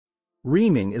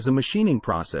Reaming is a machining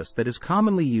process that is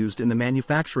commonly used in the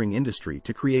manufacturing industry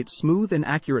to create smooth and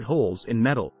accurate holes in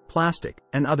metal, plastic,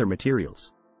 and other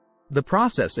materials. The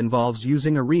process involves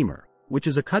using a reamer, which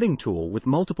is a cutting tool with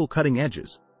multiple cutting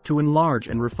edges, to enlarge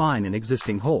and refine an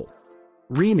existing hole.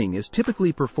 Reaming is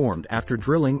typically performed after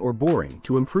drilling or boring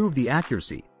to improve the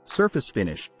accuracy, surface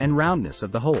finish, and roundness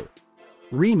of the hole.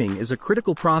 Reaming is a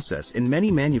critical process in many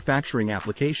manufacturing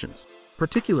applications,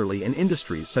 particularly in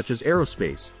industries such as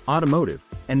aerospace, automotive,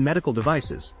 and medical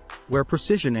devices, where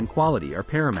precision and quality are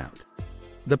paramount.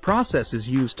 The process is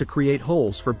used to create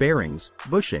holes for bearings,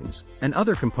 bushings, and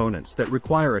other components that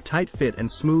require a tight fit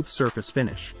and smooth surface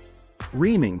finish.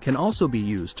 Reaming can also be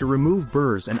used to remove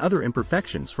burrs and other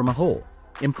imperfections from a hole,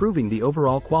 improving the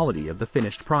overall quality of the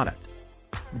finished product.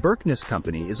 Berkness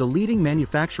Company is a leading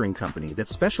manufacturing company that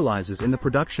specializes in the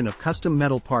production of custom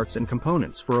metal parts and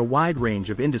components for a wide range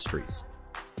of industries.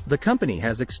 The company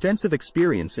has extensive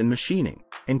experience in machining,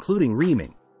 including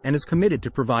reaming, and is committed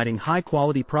to providing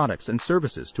high-quality products and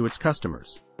services to its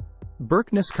customers.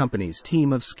 Berkness Company's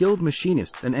team of skilled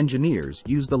machinists and engineers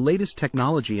use the latest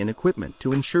technology and equipment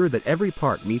to ensure that every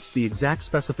part meets the exact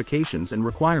specifications and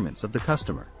requirements of the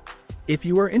customer. If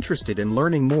you are interested in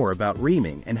learning more about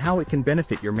reaming and how it can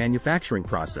benefit your manufacturing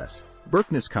process,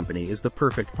 Berkness Company is the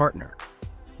perfect partner.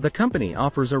 The company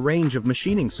offers a range of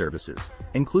machining services,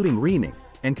 including reaming,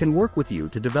 and can work with you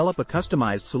to develop a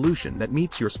customized solution that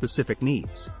meets your specific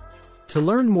needs. To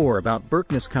learn more about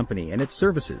Berkness Company and its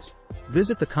services,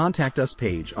 visit the Contact Us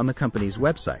page on the company's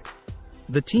website.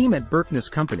 The team at Berkness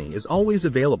Company is always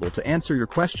available to answer your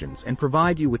questions and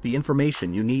provide you with the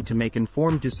information you need to make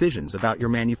informed decisions about your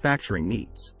manufacturing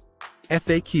needs.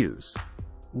 FAQs.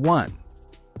 1.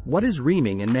 What is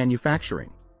reaming in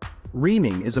manufacturing?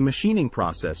 Reaming is a machining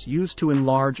process used to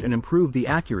enlarge and improve the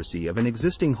accuracy of an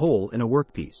existing hole in a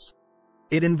workpiece.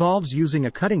 It involves using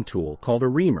a cutting tool called a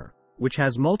reamer, which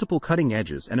has multiple cutting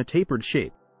edges and a tapered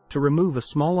shape, to remove a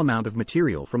small amount of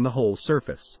material from the hole's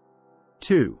surface.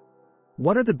 2.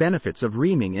 What are the benefits of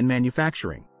reaming in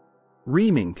manufacturing?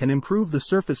 Reaming can improve the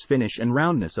surface finish and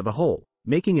roundness of a hole,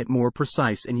 making it more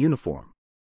precise and uniform.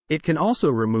 It can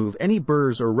also remove any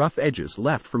burrs or rough edges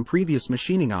left from previous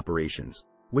machining operations,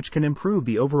 which can improve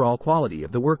the overall quality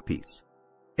of the workpiece.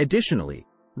 Additionally,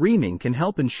 reaming can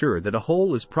help ensure that a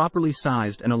hole is properly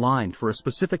sized and aligned for a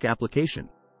specific application,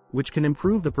 which can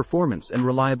improve the performance and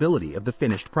reliability of the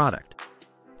finished product.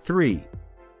 3.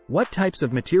 What types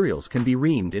of materials can be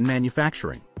reamed in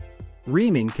manufacturing?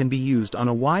 Reaming can be used on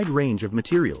a wide range of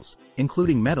materials,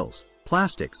 including metals,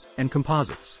 plastics, and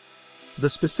composites. The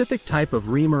specific type of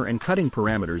reamer and cutting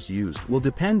parameters used will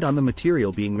depend on the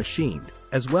material being machined,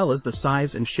 as well as the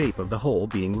size and shape of the hole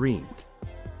being reamed.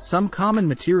 Some common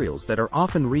materials that are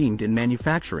often reamed in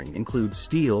manufacturing include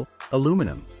steel,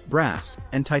 aluminum, brass,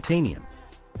 and titanium.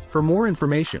 For more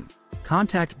information,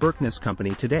 contact Berkness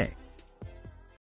Company today.